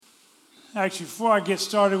Actually, before I get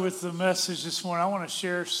started with the message this morning, I want to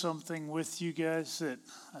share something with you guys that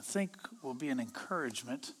I think will be an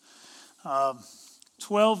encouragement.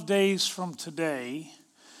 12 days from today,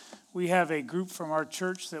 we have a group from our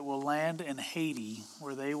church that will land in Haiti,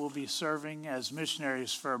 where they will be serving as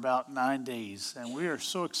missionaries for about 9 days. And we are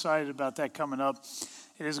so excited about that coming up.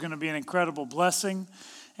 It is going to be an incredible blessing.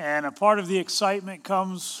 And a part of the excitement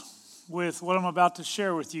comes with what I'm about to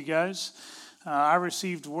share with you guys. I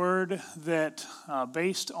received word that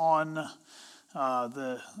based on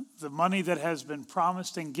the money that has been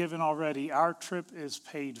promised and given already, our trip is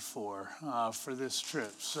paid for this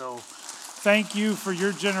trip. So thank you for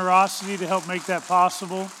your generosity to help make that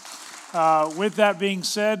possible. With that being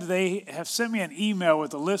said, they have sent me an email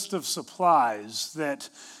with a list of supplies that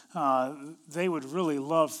they would really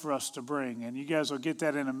love for us to bring. And you guys will get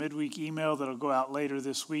that in a midweek email that'll go out later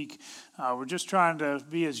this week. We're just trying to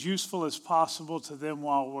be as useful as possible to them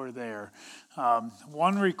while we're there.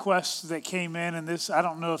 One request that came in, and this, I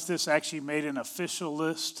don't know if this actually made an official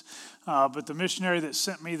list, but the missionary that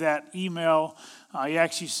sent me that email, he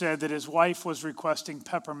actually said that his wife was requesting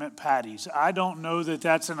peppermint patties. I don't know that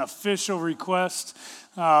that's an official request,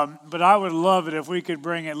 but I would love it if we could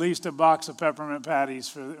bring at least a box of peppermint patties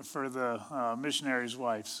for the missionary's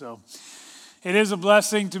wife. So it is a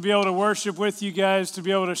blessing to be able to worship with you guys, to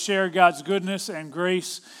be able to share God's goodness and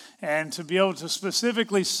grace, and to be able to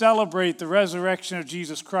specifically celebrate the resurrection of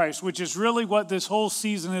Jesus Christ, which is really what this whole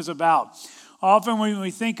season is about. Often when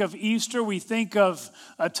we think of Easter, we think of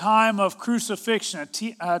a time of crucifixion,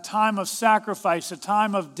 a time of sacrifice, a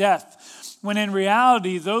time of death, when in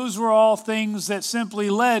reality, those were all things that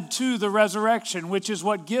simply led to the resurrection, which is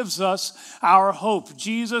what gives us our hope.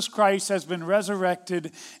 Jesus Christ has been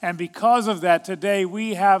resurrected, and because of that, today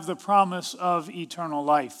we have the promise of eternal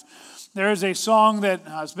life. There is a song that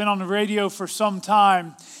has been on the radio for some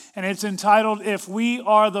time, and it's entitled, "If We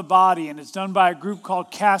Are the Body," and it's done by a group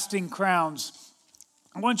called Casting Crowns.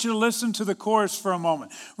 I want you to listen to the chorus for a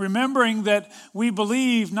moment, remembering that we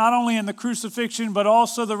believe not only in the crucifixion, but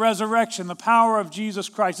also the resurrection, the power of Jesus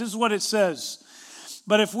Christ. This is what it says.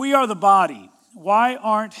 "But if we are the body, why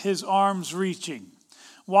aren't his arms reaching?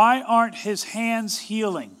 Why aren't his hands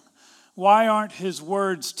healing? Why aren't his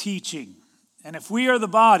words teaching? And if we are the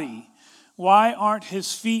body, why aren't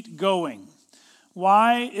his feet going?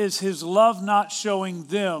 Why is his love not showing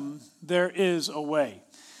them there is a way?"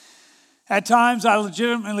 At times, I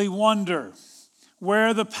legitimately wonder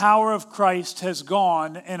where the power of Christ has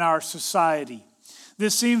gone in our society.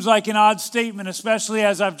 This seems like an odd statement, especially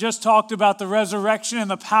as I've just talked about the resurrection and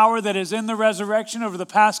the power that is in the resurrection over the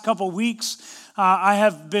past couple weeks. I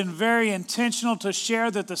have been very intentional to share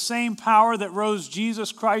that the same power that rose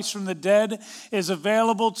Jesus Christ from the dead is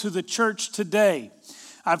available to the church today.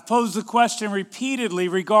 I've posed the question repeatedly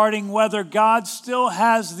regarding whether God still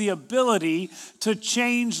has the ability to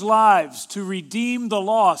change lives, to redeem the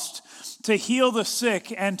lost, to heal the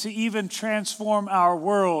sick, and to even transform our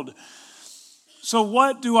world. So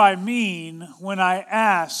what do I mean when I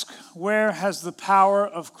ask, where has the power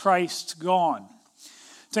of Christ gone?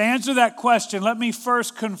 To answer that question, let me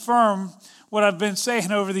first confirm what I've been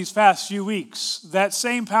saying over these past few weeks. That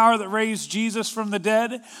same power that raised Jesus from the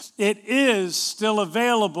dead, it is still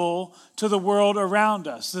available to the world around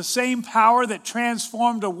us. The same power that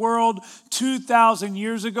transformed a world 2,000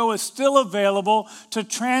 years ago is still available to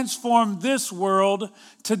transform this world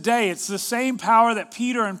today. It's the same power that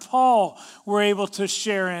Peter and Paul were able to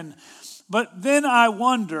share in. But then I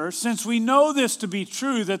wonder, since we know this to be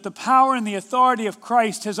true, that the power and the authority of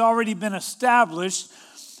Christ has already been established,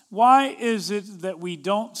 why is it that we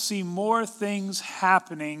don't see more things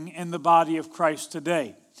happening in the body of Christ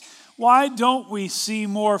today? Why don't we see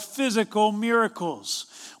more physical miracles?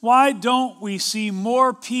 Why don't we see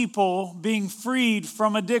more people being freed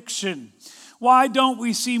from addiction? Why don't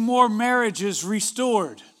we see more marriages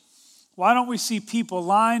restored? Why don't we see people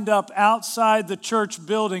lined up outside the church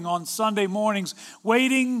building on Sunday mornings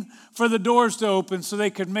waiting for the doors to open so they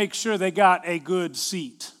could make sure they got a good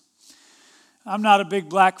seat? I'm not a big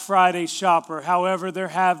Black Friday shopper. However, there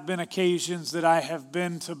have been occasions that I have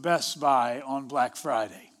been to Best Buy on Black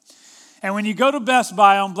Friday. And when you go to Best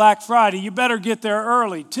Buy on Black Friday, you better get there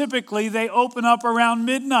early. Typically, they open up around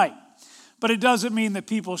midnight. But it doesn't mean that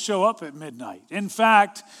people show up at midnight. In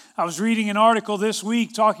fact, I was reading an article this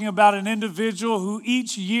week talking about an individual who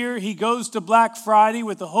each year he goes to Black Friday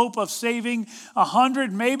with the hope of saving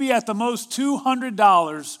 $100, maybe at the most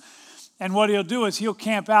 $200. And what he'll do is he'll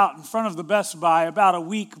camp out in front of the Best Buy about a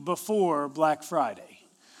week before Black Friday.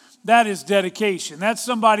 That is dedication. That's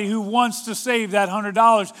somebody who wants to save that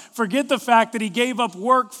 $100. Forget the fact that he gave up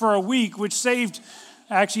work for a week, which saved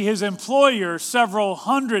actually his employer, several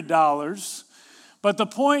 $100s. But the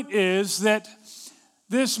point is that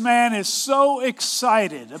this man is so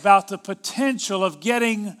excited about the potential of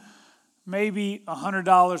getting maybe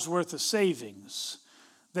 $100 worth of savings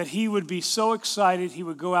that he would be so excited he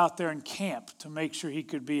would go out there and camp to make sure he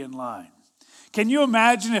could be in line. Can you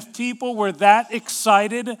imagine if people were that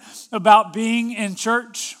excited about being in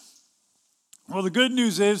church? Well, the good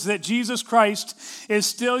news is that Jesus Christ is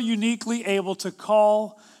still uniquely able to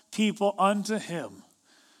call people unto him.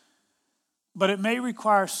 But it may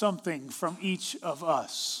require something from each of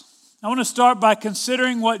us. I want to start by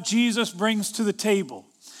considering what Jesus brings to the table.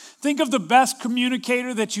 Think of the best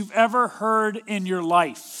communicator that you've ever heard in your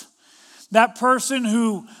life. That person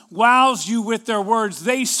who wows you with their words.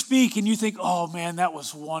 They speak and you think, oh man, that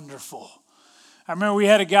was wonderful. I remember we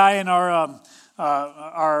had a guy in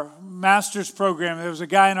our master's program. There was a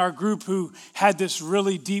guy in our group who had this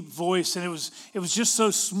really deep voice, and it was just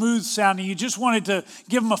so smooth sounding. You just wanted to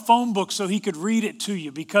give him a phone book so he could read it to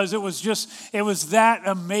you, because it was that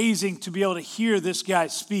amazing to be able to hear this guy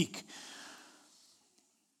speak.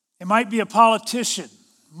 It might be a politician,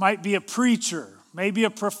 might be a preacher, maybe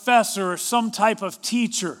a professor or some type of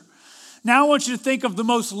teacher. Now I want you to think of the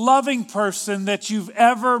most loving person that you've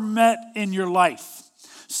ever met in your life.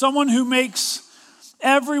 Someone who makes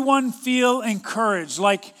everyone feel encouraged.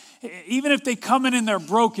 Like even if they come in and they're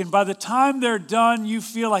broken, by the time they're done, you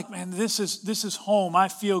feel like, man, this is home. I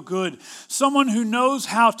feel good. Someone who knows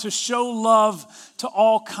how to show love to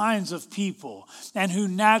all kinds of people and who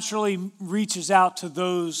naturally reaches out to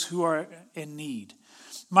those who are in need.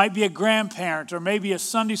 Might be a grandparent or maybe a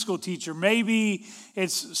Sunday school teacher. Maybe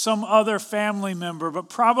it's some other family member, but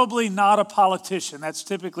probably not a politician. That's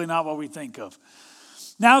typically not what we think of.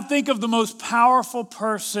 Now think of the most powerful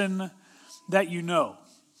person that you know.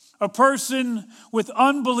 A person with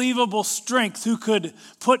unbelievable strength who could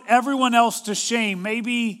put everyone else to shame.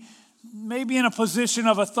 Maybe in a position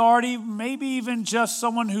of authority. Maybe even just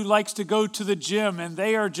someone who likes to go to the gym and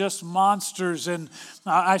they are just monsters. And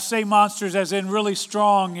I say monsters as in really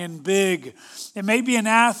strong and big. It may be an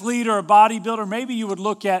athlete or a bodybuilder. Maybe you would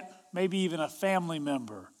look at maybe even a family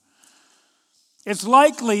member. It's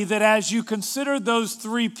likely that as you consider those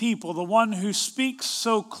three people, the one who speaks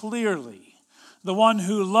so clearly, the one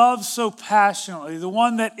who loves so passionately, the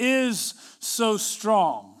one that is so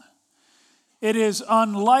strong, it is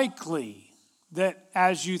unlikely that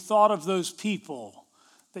as you thought of those people,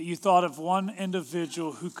 that you thought of one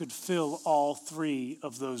individual who could fill all three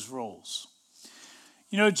of those roles.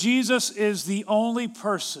 You know, Jesus is the only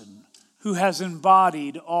person who has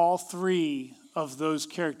embodied all three of those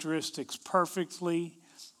characteristics perfectly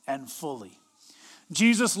and fully.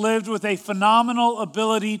 Jesus lived with a phenomenal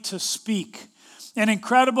ability to speak, an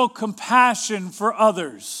incredible compassion for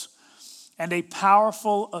others, and a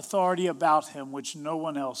powerful authority about him which no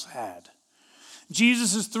one else had.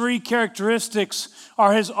 Jesus' three characteristics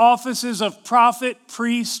are his offices of prophet,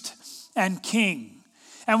 priest, and king.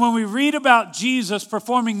 And when we read about Jesus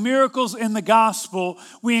performing miracles in the gospel,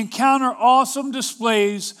 we encounter awesome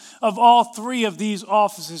displays of all three of these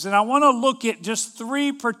offices. And I want to look at just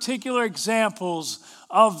three particular examples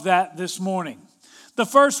of that this morning. The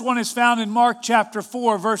first one is found in Mark chapter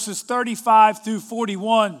 4, verses 35 through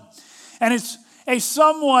 41. And it's a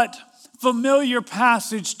somewhat familiar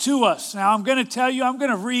passage to us. Now I'm going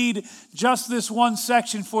to read just this one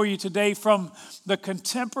section for you today from the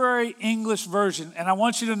Contemporary English Version. And I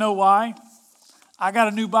want you to know why. I got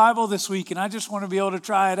a new Bible this week and I just want to be able to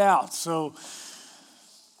try it out. So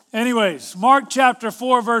anyways, Mark chapter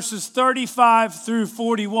 4 verses 35 through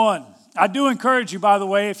 41. I do encourage you, by the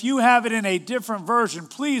way, if you have it in a different version,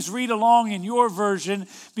 please read along in your version,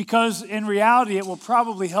 because in reality it will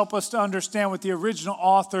probably help us to understand what the original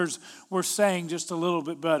authors were saying just a little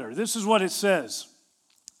bit better. This is what it says.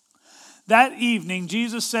 That evening,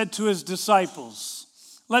 Jesus said to his disciples,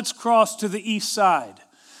 "Let's cross to the east side."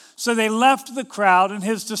 So they left the crowd, and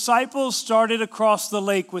his disciples started across the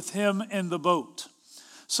lake with him in the boat.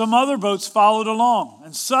 Some other boats followed along,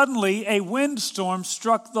 and suddenly a windstorm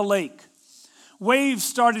struck the lake. Waves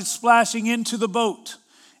started splashing into the boat,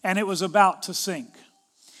 and it was about to sink.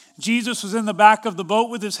 Jesus was in the back of the boat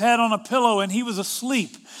with his head on a pillow, and he was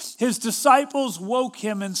asleep. His disciples woke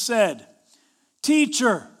him and said,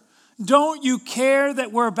 "Teacher, don't you care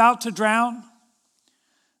that we're about to drown?"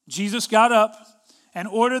 Jesus got up and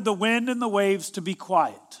ordered the wind and the waves to be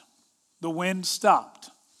quiet. The wind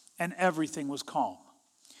stopped, and everything was calm.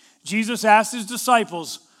 Jesus asked his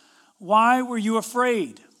disciples, "Why were you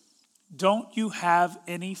afraid? Don't you have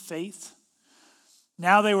any faith?"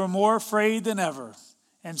 Now they were more afraid than ever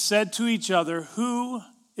and said to each other, "Who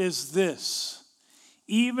is this?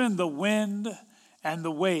 Even the wind and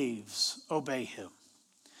the waves obey him.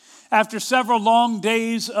 After several long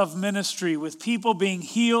days of ministry with people being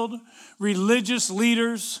healed, religious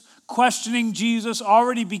leaders questioning Jesus,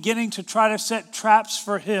 already beginning to try to set traps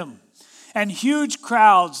for him, and huge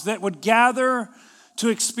crowds that would gather to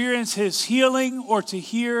experience his healing or to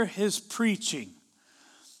hear his preaching,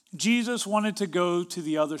 Jesus wanted to go to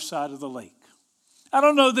the other side of the lake. I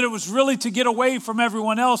don't know that it was really to get away from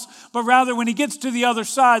everyone else, but rather when he gets to the other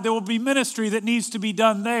side, there will be ministry that needs to be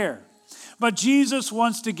done there. But Jesus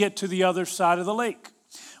wants to get to the other side of the lake.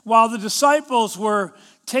 While the disciples were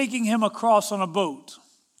taking him across on a boat,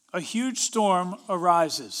 a huge storm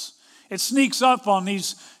arises. It sneaks up on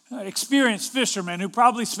these experienced fishermen who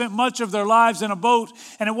probably spent much of their lives in a boat,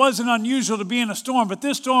 and it wasn't unusual to be in a storm, but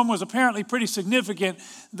this storm was apparently pretty significant.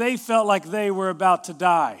 They felt like they were about to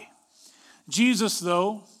die. Jesus,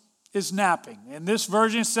 though, is napping. And this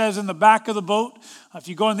version says in the back of the boat, if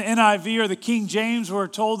you go in the NIV or the King James, we're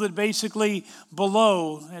told that basically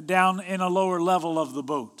below, down in a lower level of the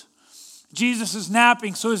boat. Jesus is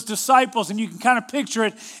napping, so his disciples, and you can kind of picture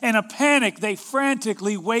it, in a panic, they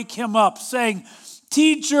frantically wake him up saying,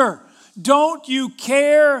 "Teacher, don't you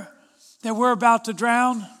care that we're about to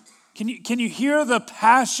drown?" Can you hear the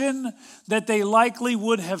passion that they likely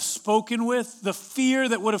would have spoken with, the fear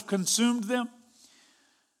that would have consumed them?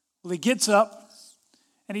 Well, he gets up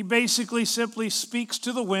and he basically simply speaks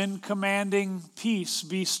to the wind, commanding, "Peace,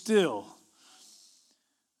 be still."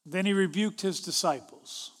 Then he rebuked his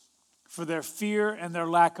disciples for their fear and their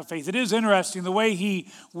lack of faith. It is interesting the way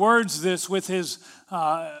he words this with his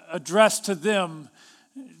address to them.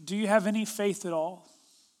 Do you have any faith at all?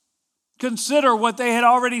 Consider what they had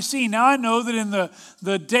already seen. Now, I know that in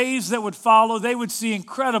the days that would follow, they would see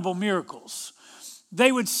incredible miracles.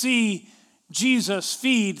 They would see Jesus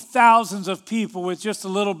feed thousands of people with just a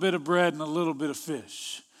little bit of bread and a little bit of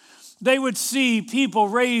fish. They would see people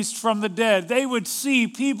raised from the dead. They would see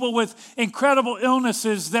people with incredible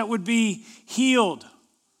illnesses that would be healed.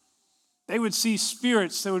 They would see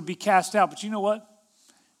spirits that would be cast out. But you know what?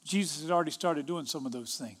 Jesus had already started doing some of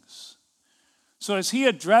those things. So as he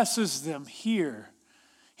addresses them here,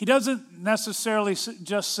 he doesn't necessarily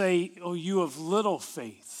just say, "Oh, you of little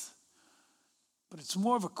faith." But it's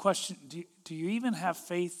more of a question, do you even have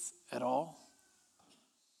faith at all?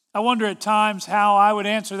 I wonder at times how I would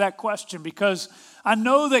answer that question, because I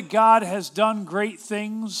know that God has done great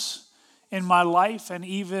things in my life and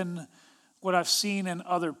even what I've seen in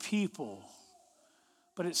other people.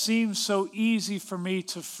 But it seems so easy for me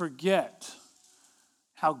to forget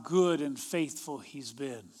how good and faithful he's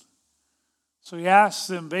been. So he asks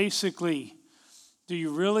them basically, do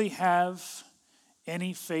you really have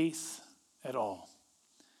any faith at all?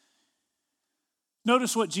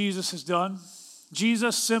 Notice what Jesus has done.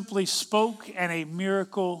 Jesus simply spoke and a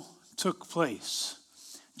miracle took place.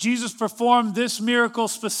 Jesus performed this miracle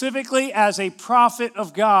specifically as a prophet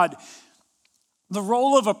of God. The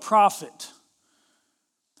role of a prophet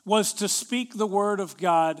was to speak the word of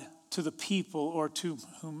God to the people or to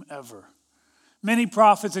whomever. Many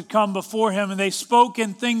prophets had come before him and they spoke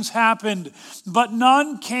and things happened, but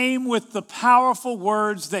none came with the powerful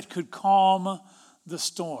words that could calm the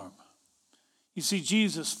storm. You see,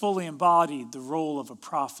 Jesus fully embodied the role of a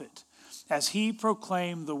prophet as he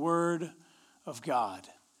proclaimed the word of God,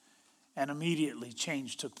 and immediately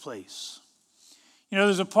change took place. You know,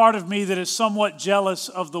 there's a part of me that is somewhat jealous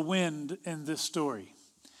of the wind in this story.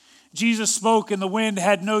 Jesus spoke and the wind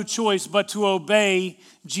had no choice but to obey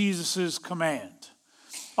Jesus' command.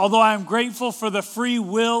 Although I am grateful for the free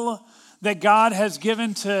will that God has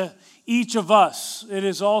given to each of us, it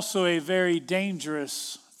is also a very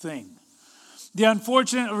dangerous thing. The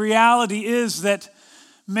unfortunate reality is that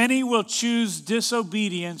many will choose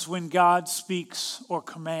disobedience when God speaks or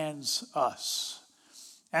commands us.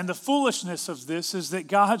 And the foolishness of this is that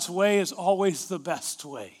God's way is always the best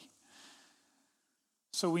way.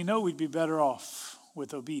 So we know we'd be better off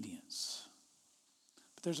with obedience.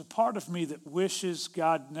 But there's a part of me that wishes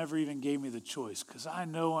God never even gave me the choice, because I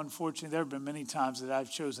know, unfortunately, there have been many times that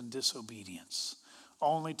I've chosen disobedience,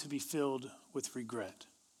 only to be filled with regret.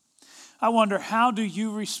 I wonder, how do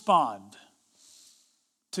you respond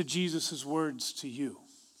to Jesus' words to you?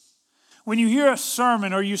 When you hear a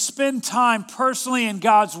sermon or you spend time personally in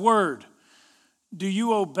God's word, do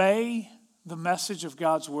you obey the message of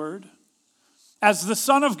God's word? As the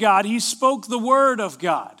Son of God, he spoke the word of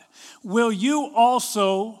God. Will you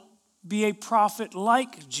also be a prophet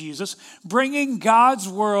like Jesus, bringing God's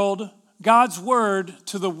word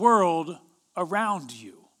to the world around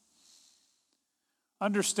you?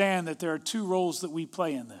 Understand that there are two roles that we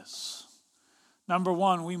play in this. Number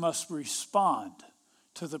one, we must respond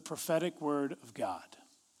to the prophetic word of God.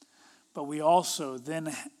 But we also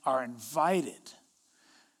then are invited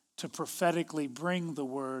to prophetically bring the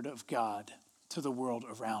word of God to the world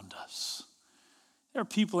around us. There are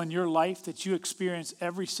people in your life that you experience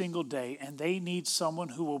every single day, and they need someone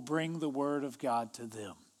who will bring the word of God to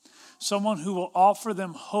them. Someone who will offer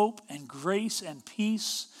them hope and grace and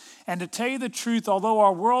peace. And to tell you the truth, although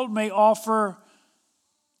our world may offer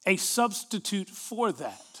a substitute for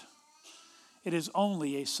that, it is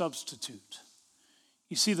only a substitute.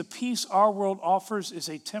 You see, the peace our world offers is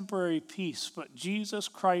a temporary peace, but Jesus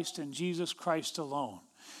Christ and Jesus Christ alone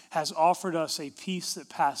has offered us a peace that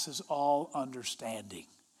passes all understanding.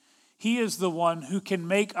 He is the one who can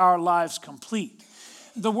make our lives complete.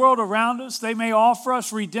 The world around us, they may offer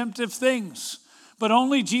us redemptive things, but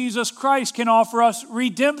only Jesus Christ can offer us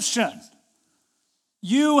redemption.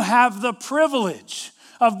 You have the privilege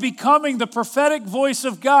of becoming the prophetic voice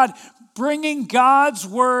of God, bringing God's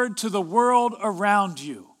word to the world around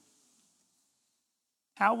you.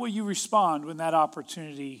 How will you respond when that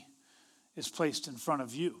opportunity is placed in front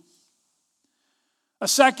of you? A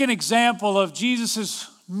second example of Jesus'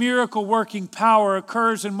 miracle working power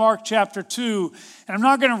occurs in Mark chapter 2. And I'm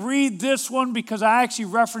not going to read this one because I actually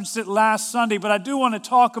referenced it last Sunday, but I do want to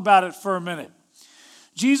talk about it for a minute.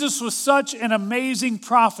 Jesus was such an amazing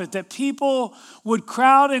prophet that people would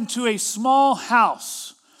crowd into a small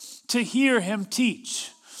house to hear him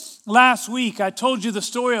teach. Last week, I told you the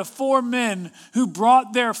story of 4 men who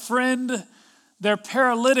brought their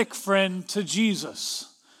paralytic friend to Jesus.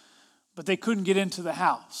 But they couldn't get into the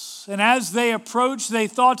house. And as they approached, they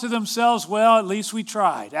thought to themselves, well, at least we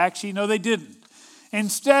tried. Actually, no, they didn't.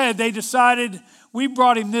 Instead, they decided, we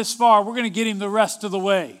brought him this far, we're going to get him the rest of the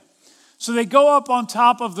way. So they go up on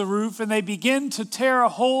top of the roof and they begin to tear a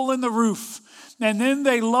hole in the roof. And then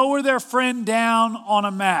they lower their friend down on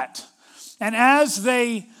a mat. And as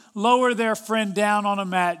they lower their friend down on a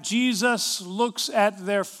mat, Jesus looks at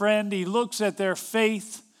their friend, he looks at their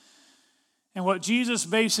faith. And what Jesus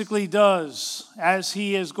basically does as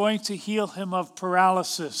he is going to heal him of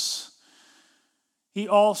paralysis, he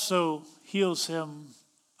also heals him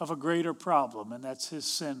of a greater problem, and that's his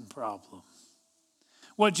sin problem.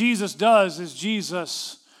 What Jesus does is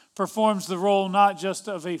Jesus performs the role not just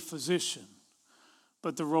of a physician,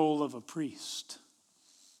 but the role of a priest.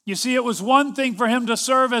 You see, it was one thing for him to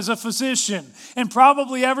serve as a physician, and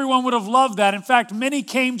probably everyone would have loved that. In fact, many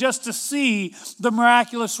came just to see the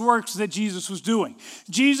miraculous works that Jesus was doing.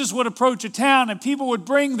 Jesus would approach a town, and people would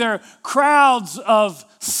bring their crowds of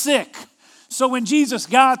sick. So when Jesus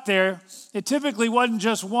got there, it typically wasn't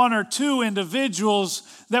just 1 or 2 individuals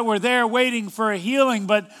that were there waiting for a healing,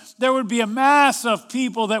 but there would be a mass of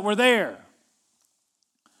people that were there.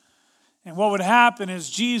 And what would happen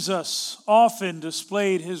is Jesus often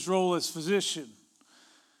displayed his role as physician.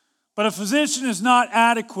 But a physician is not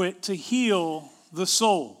adequate to heal the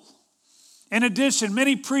soul. In addition,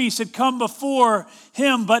 many priests had come before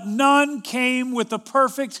him, but none came with the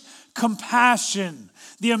perfect compassion,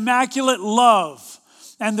 the immaculate love,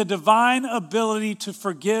 and the divine ability to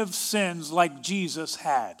forgive sins like Jesus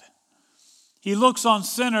had. He looks on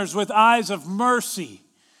sinners with eyes of mercy,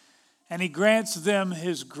 and he grants them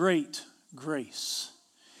his great grace.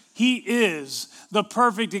 He is the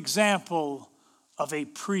perfect example of a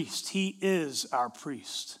priest. He is our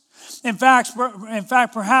priest. In fact,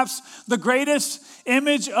 perhaps the greatest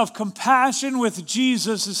image of compassion with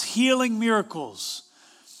Jesus' healing miracles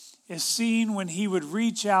is seen when he would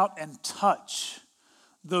reach out and touch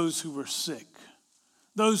those who were sick,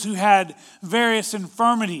 those who had various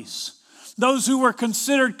infirmities, those who were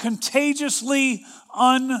considered contagiously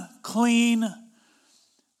unclean.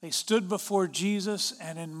 They stood before Jesus,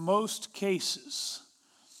 and in most cases,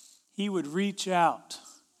 he would reach out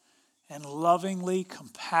and lovingly,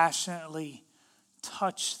 compassionately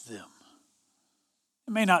touch them.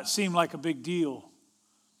 It may not seem like a big deal,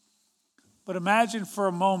 but imagine for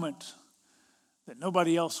a moment that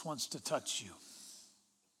nobody else wants to touch you.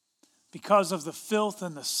 Because of the filth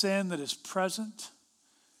and the sin that is present,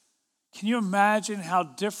 can you imagine how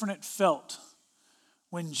different it felt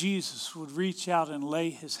when Jesus would reach out and lay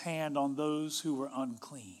his hand on those who were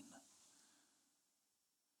unclean?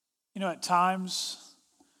 You know, at times,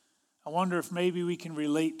 I wonder if maybe we can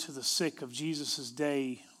relate to the sick of Jesus'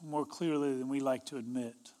 day more clearly than we like to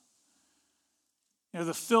admit. You know,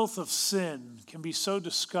 the filth of sin can be so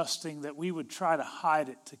disgusting that we would try to hide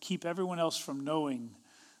it to keep everyone else from knowing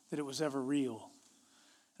that it was ever real.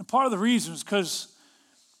 And part of the reason is because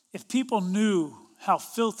if people knew how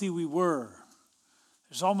filthy we were,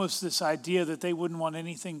 there's almost this idea that they wouldn't want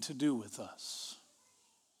anything to do with us.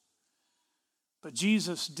 But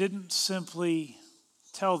Jesus didn't simply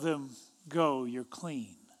tell them, go, you're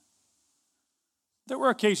clean. There were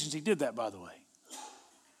occasions he did that, by the way.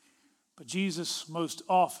 But Jesus most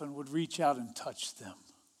often would reach out and touch them.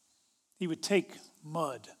 He would take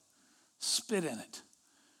mud, spit in it,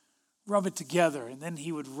 rub it together, and then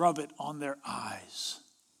he would rub it on their eyes.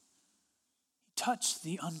 He touched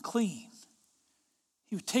the unclean.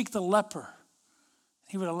 He would take the leper.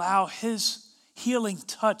 He would allow his healing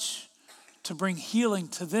touch to bring healing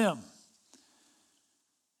to them.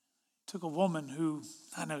 Took a woman who,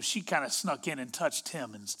 I know she kind of snuck in and touched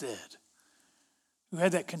him instead, who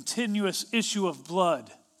had that continuous issue of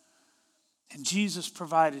blood. And Jesus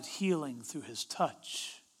provided healing through his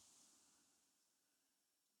touch.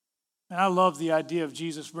 And I love the idea of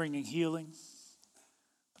Jesus bringing healing.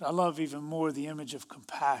 But I love even more the image of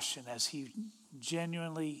compassion as he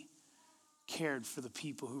genuinely cared for the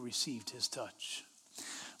people who received his touch.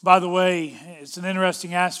 By the way, it's an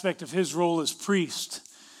interesting aspect of his role as priest.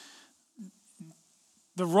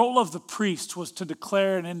 The role of the priest was to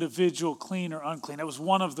declare an individual clean or unclean. That was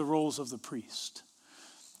one of the roles of the priest.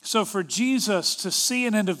 So for Jesus to see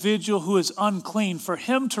an individual who is unclean, for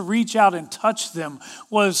him to reach out and touch them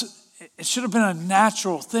it should have been a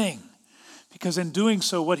natural thing. Because in doing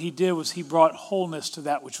so, what he did was he brought wholeness to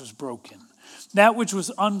that which was broken. That which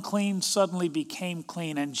was unclean suddenly became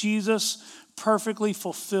clean. And Jesus perfectly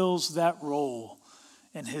fulfills that role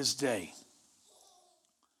in his day.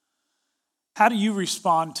 How do you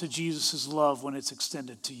respond to Jesus' love when it's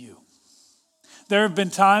extended to you? There have been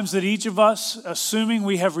times that each of us, assuming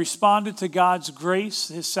we have responded to God's grace,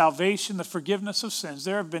 his salvation, the forgiveness of sins,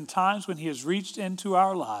 there have been times when he has reached into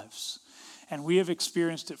our lives and we have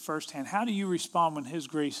experienced it firsthand. How do you respond when his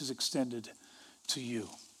grace is extended to you?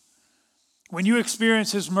 When you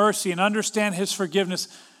experience his mercy and understand his forgiveness,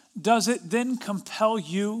 does it then compel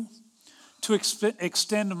you to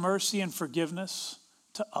extend mercy and forgiveness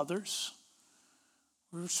to others?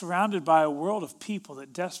 We're surrounded by a world of people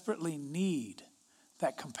that desperately need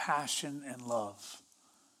that compassion and love.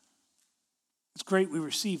 It's great we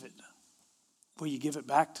receive it. Will you give it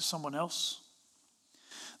back to someone else?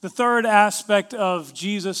 The third aspect of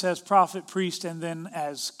Jesus as prophet, priest, and then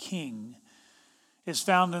as king is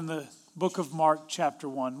found in the book of Mark chapter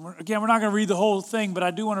 1. Again, we're not going to read the whole thing, but I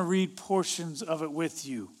do want to read portions of it with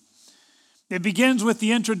you. It begins with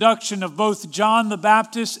the introduction of both John the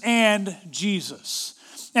Baptist and Jesus.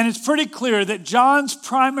 And it's pretty clear that John's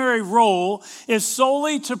primary role is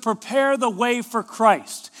solely to prepare the way for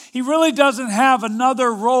Christ. He really doesn't have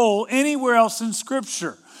another role anywhere else in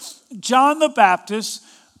Scripture. John the Baptist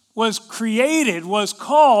was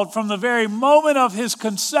called from the very moment of his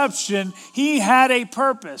conception. He had a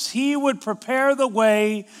purpose. He would prepare the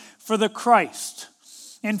way for the Christ.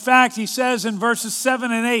 In fact, he says in verses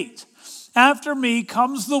 7 and 8, "After me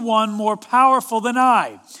comes the one more powerful than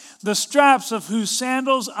I, the straps of whose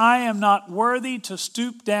sandals I am not worthy to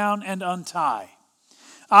stoop down and untie.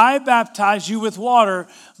 I baptize you with water,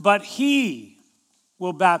 but he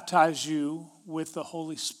will baptize you with the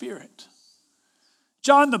Holy Spirit."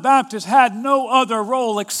 John the Baptist had no other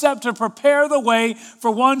role except to prepare the way for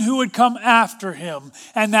one who would come after him,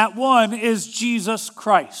 and that one is Jesus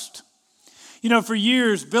Christ. You know, for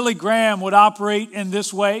years, Billy Graham would operate in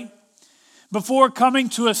this way. Before coming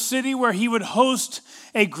to a city where he would host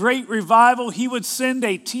a great revival, he would send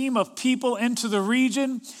a team of people into the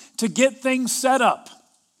region to get things set up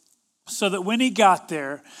so that when he got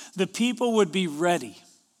there, the people would be ready.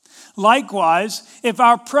 Likewise, if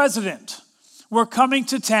our president were coming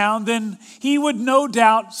to town, then he would no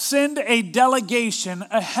doubt send a delegation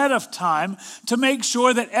ahead of time to make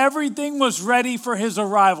sure that everything was ready for his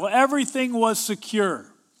arrival. Everything was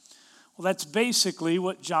secure. Well, that's basically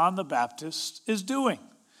what John the Baptist is doing.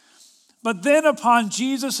 But then upon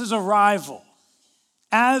Jesus' arrival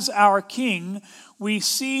as our king, we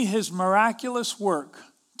see his miraculous work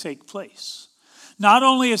take place. Not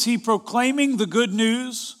only is he proclaiming the good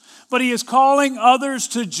news, but he is calling others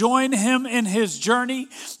to join him in his journey.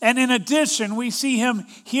 And in addition, we see him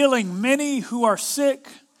healing many who are sick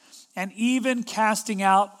and even casting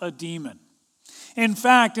out a demon. In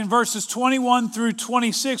fact, in verses 21 through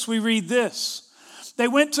 26, we read this. They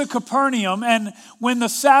went to Capernaum, and when the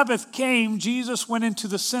Sabbath came, Jesus went into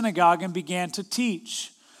the synagogue and began to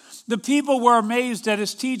teach. The people were amazed at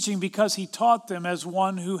his teaching because he taught them as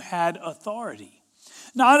one who had authority,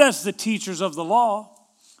 not as the teachers of the law.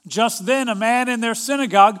 Just then, a man in their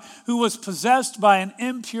synagogue who was possessed by an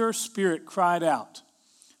impure spirit cried out,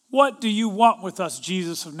 "What do you want with us,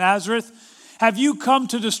 Jesus of Nazareth? Have you come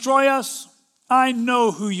to destroy us? I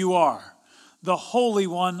know who you are, the Holy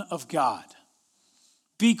One of God."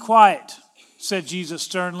 "Be quiet," said Jesus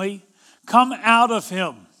sternly. come out of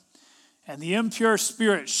him. And the impure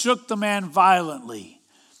spirit shook the man violently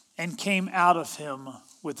and came out of him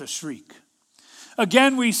with a shriek.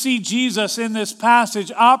 Again, we see Jesus in this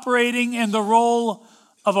passage operating in the role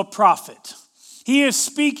of a prophet. He is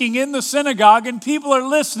speaking in the synagogue and people are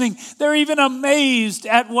listening. They're even amazed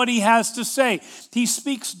at what he has to say. He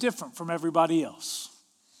speaks different from everybody else.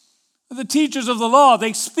 The teachers of the law,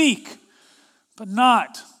 they speak, but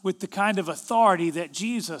not with the kind of authority that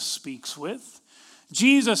Jesus speaks with.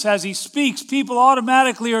 Jesus, as he speaks, people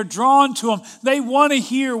automatically are drawn to him. They want to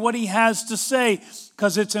hear what he has to say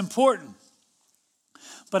because it's important.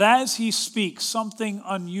 But as he speaks, something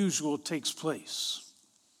unusual takes place.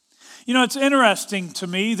 You know, it's interesting to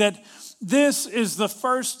me that this is the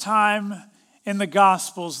first time in the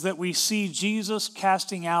Gospels that we see Jesus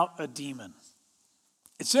casting out a demon.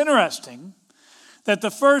 It's interesting that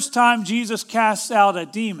the first time Jesus casts out a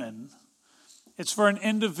demon, it's for an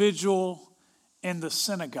individual in the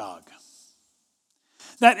synagogue.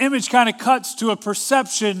 That image kind of cuts to a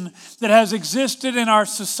perception that has existed in our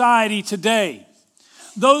society today.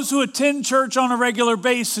 Those who attend church on a regular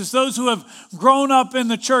basis, those who have grown up in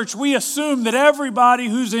the church, we assume that everybody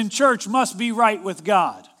who's in church must be right with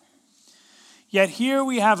God. Yet here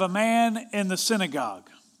we have a man in the synagogue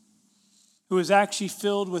who is actually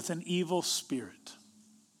filled with an evil spirit.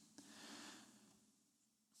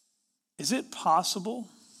 Is it possible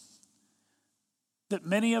that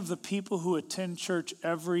many of the people who attend church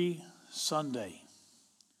every Sunday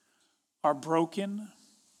are broken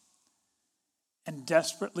and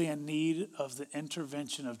desperately in need of the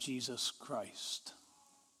intervention of Jesus Christ?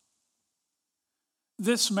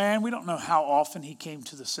 This man, we don't know how often he came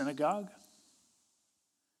to the synagogue.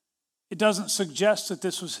 It doesn't suggest that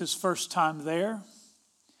this was his first time there.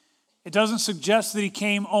 It doesn't suggest that he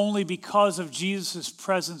came only because of Jesus'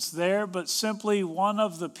 presence there, but simply one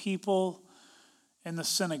of the people in the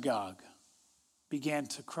synagogue began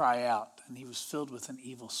to cry out, and he was filled with an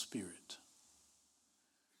evil spirit.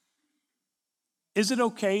 Is it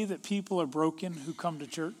okay that people are broken who come to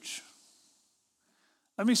church?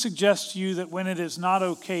 Let me suggest to you that when it is not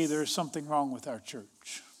okay, there is something wrong with our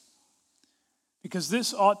church. Because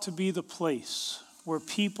this ought to be the place where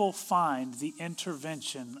people find the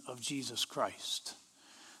intervention of Jesus Christ.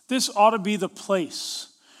 This ought to be the place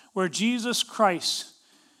where Jesus Christ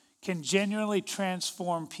can genuinely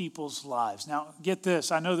transform people's lives. Now, get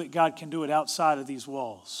this. I know that God can do it outside of these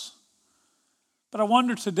walls. But I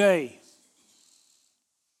wonder today,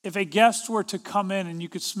 if a guest were to come in and you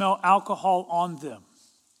could smell alcohol on them,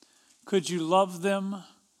 could you love them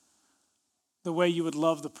the way you would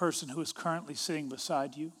love the person who is currently sitting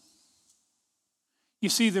beside you? You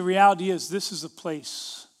see, the reality is this is a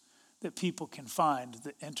place that people can find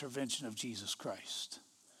the intervention of Jesus Christ,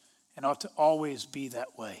 and ought to always be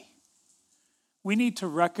that way. We need to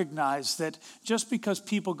recognize that just because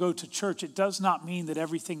people go to church, it does not mean that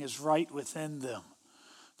everything is right within them.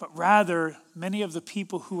 But rather, many of the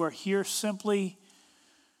people who are here simply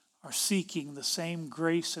are seeking the same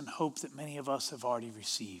grace and hope that many of us have already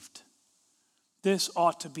received. This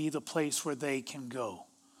ought to be the place where they can go.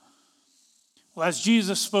 Well, as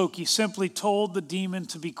Jesus spoke, he simply told the demon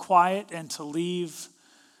to be quiet and to leave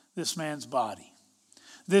this man's body.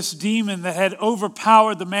 This demon that had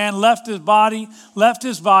overpowered the man left his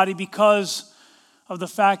body because of the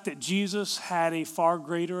fact that Jesus had a far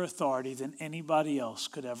greater authority than anybody else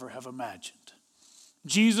could ever have imagined.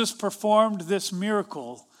 Jesus performed this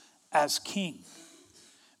miracle as king.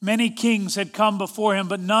 Many kings had come before him,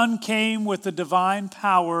 but none came with the divine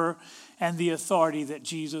power and the authority that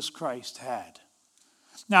Jesus Christ had.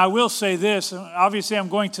 Now, I will say this. Obviously, I'm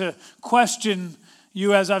going to question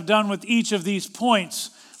you as I've done with each of these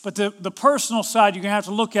points. But the personal side, you're going to have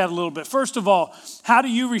to look at a little bit. First of all, how do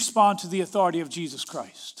you respond to the authority of Jesus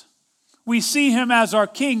Christ? We see him as our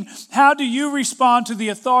king. How do you respond to the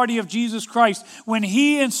authority of Jesus Christ? When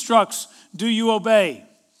he instructs, do you obey?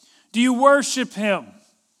 Do you worship him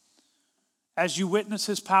as you witness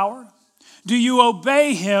his power? Do you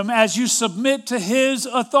obey him as you submit to his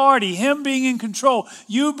authority, him being in control,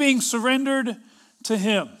 you being surrendered to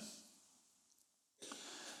him?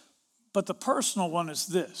 But the personal one is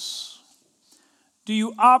this. Do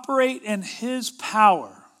you operate in his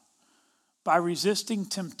power by resisting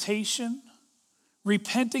temptation,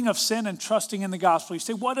 repenting of sin, and trusting in the gospel? You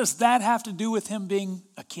say, what does that have to do with him being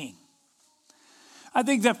a king? I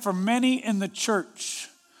think that for many in the church,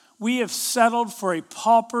 we have settled for a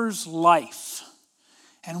pauper's life,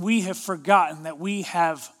 and we have forgotten that we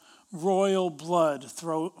have royal blood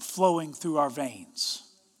flowing through our veins.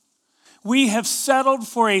 We have settled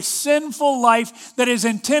for a sinful life that is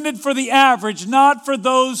intended for the average, not for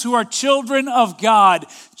those who are children of God,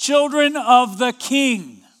 children of the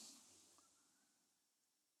King.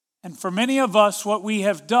 And for many of us, what we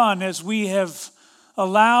have done is we have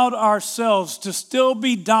allowed ourselves to still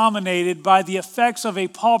be dominated by the effects of a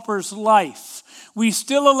pauper's life. We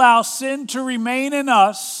still allow sin to remain in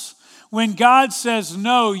us when God says,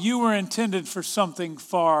 no, you were intended for something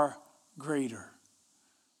far greater.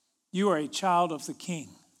 You are a child of the King.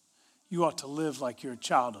 You ought to live like you're a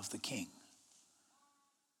child of the King.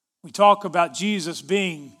 We talk about Jesus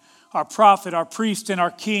being our prophet, our priest, and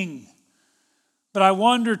our King. But I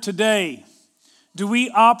wonder today, do we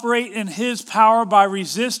operate in His power by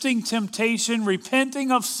resisting temptation,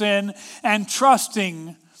 repenting of sin, and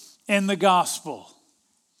trusting in the gospel?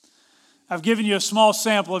 I've given you a small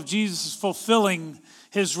sample of Jesus fulfilling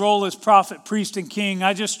His role as prophet, priest, and king.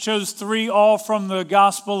 I just chose 3, all from the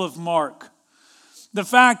Gospel of Mark. The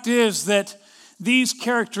fact is that these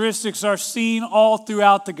characteristics are seen all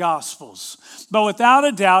throughout the Gospels. But without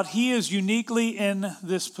a doubt, He is uniquely in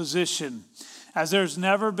this position, as there's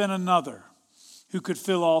never been another who could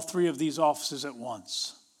fill all 3 of these offices at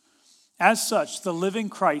once. As such, the living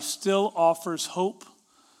Christ still offers hope,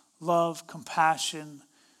 love, compassion,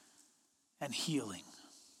 and healing.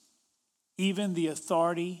 Even the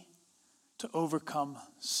authority to overcome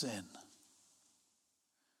sin.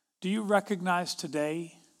 Do you recognize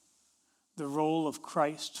today the role of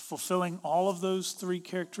Christ fulfilling all of those 3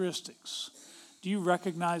 characteristics? Do you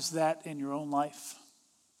recognize that in your own life?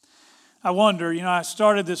 I wonder, I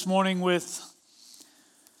started this morning with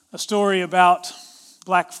a story about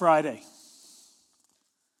Black Friday.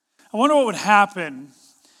 I wonder what would happen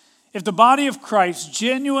if the body of Christ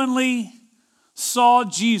genuinely saw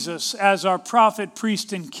Jesus as our prophet,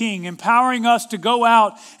 priest, and king, empowering us to go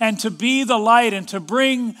out and to be the light and to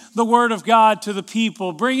bring the word of God to the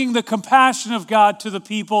people, bringing the compassion of God to the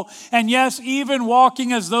people, and yes, even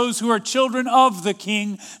walking as those who are children of the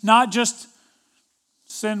King, not just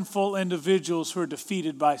sinful individuals who are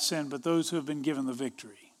defeated by sin, but those who have been given the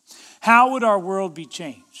victory. How would our world be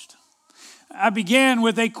changed? I began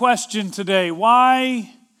with a question today.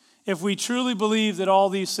 Why, if we truly believe that all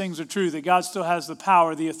these things are true, that God still has the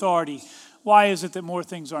power, the authority, why is it that more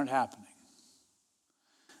things aren't happening?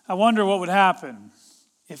 I wonder what would happen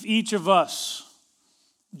if each of us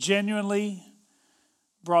genuinely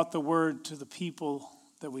brought the word to the people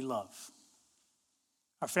that we love.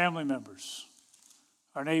 Our family members,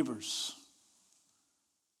 our neighbors,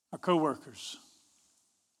 our coworkers.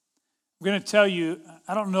 I'm going to tell you,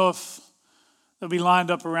 I don't know if they'll be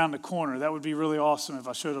lined up around the corner. That would be really awesome if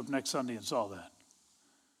I showed up next Sunday and saw that.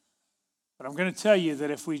 But I'm going to tell you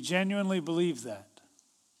that if we genuinely believe that,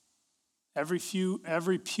 every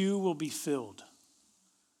pew will be filled.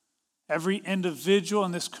 Every individual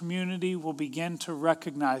in this community will begin to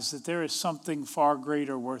recognize that there is something far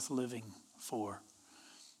greater worth living for,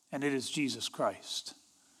 and it is Jesus Christ.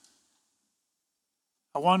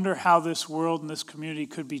 I wonder how this world and this community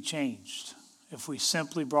could be changed if we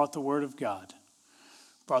simply brought the word of God,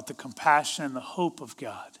 brought the compassion and the hope of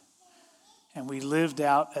God, and we lived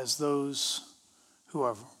out as those who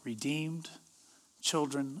are redeemed,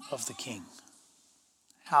 children of the King.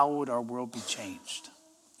 How would our world be changed?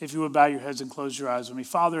 If you would bow your heads and close your eyes with me.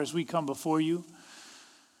 Father, as we come before you,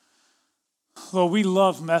 Lord, we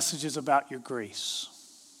love messages about your grace.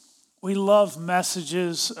 We love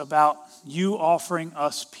messages about you offering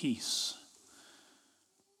us peace.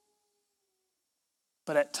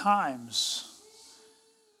 But at times,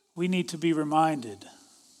 we need to be reminded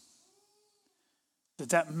that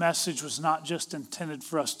that message was not just intended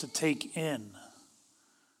for us to take in,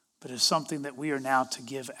 but is something that we are now to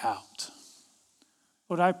give out.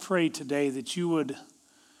 Lord, I pray today that you would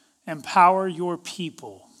empower your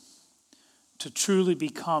people to truly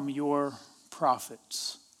become your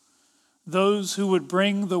prophets. Those who would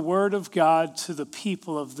bring the word of God to the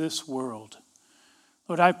people of this world.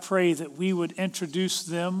 Lord, I pray that we would introduce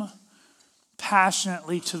them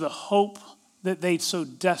passionately to the hope that they so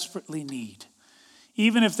desperately need.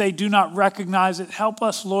 Even if they do not recognize it, help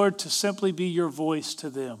us, Lord, to simply be your voice to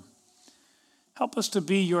them. Help us to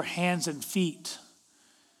be your hands and feet.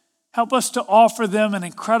 Help us to offer them an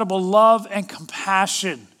incredible love and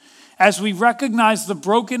compassion as we recognize the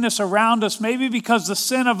brokenness around us, maybe because the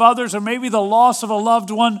sin of others or maybe the loss of a loved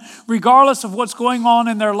one, regardless of what's going on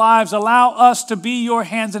in their lives, allow us to be your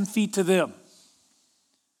hands and feet to them.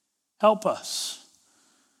 Help us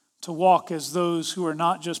to walk as those who are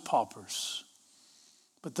not just paupers,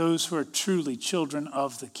 but those who are truly children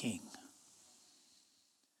of the King.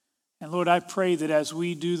 And Lord, I pray that as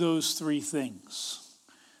we do those 3 things,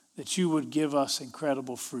 that you would give us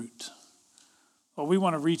incredible fruit. Lord, we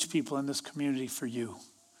want to reach people in this community for you.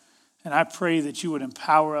 And I pray that you would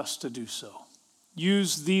empower us to do so.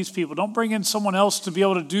 Use these people. Don't bring in someone else to be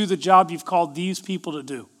able to do the job you've called these people to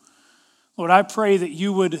do. Lord, I pray that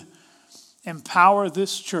you would empower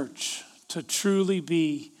this church to truly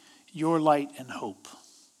be your light and hope.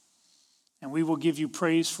 And we will give you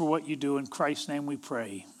praise for what you do. In Christ's name we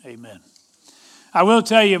pray. Amen. I will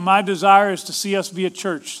tell you, my desire is to see us be a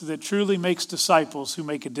church that truly makes disciples who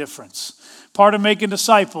make a difference. Part of making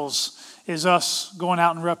disciples is us going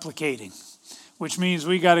out and replicating, which means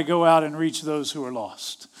we got to go out and reach those who are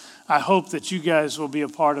lost. I hope that you guys will be a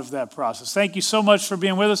part of that process. Thank you so much for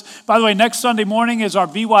being with us. By the way, next Sunday morning is our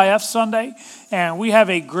BYF Sunday, and we have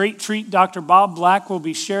a great treat. Dr. Bob Black will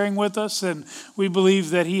be sharing with us, and we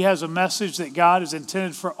believe that he has a message that God has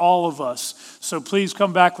intended for all of us. So please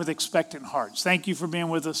come back with expectant hearts. Thank you for being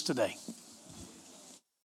with us today.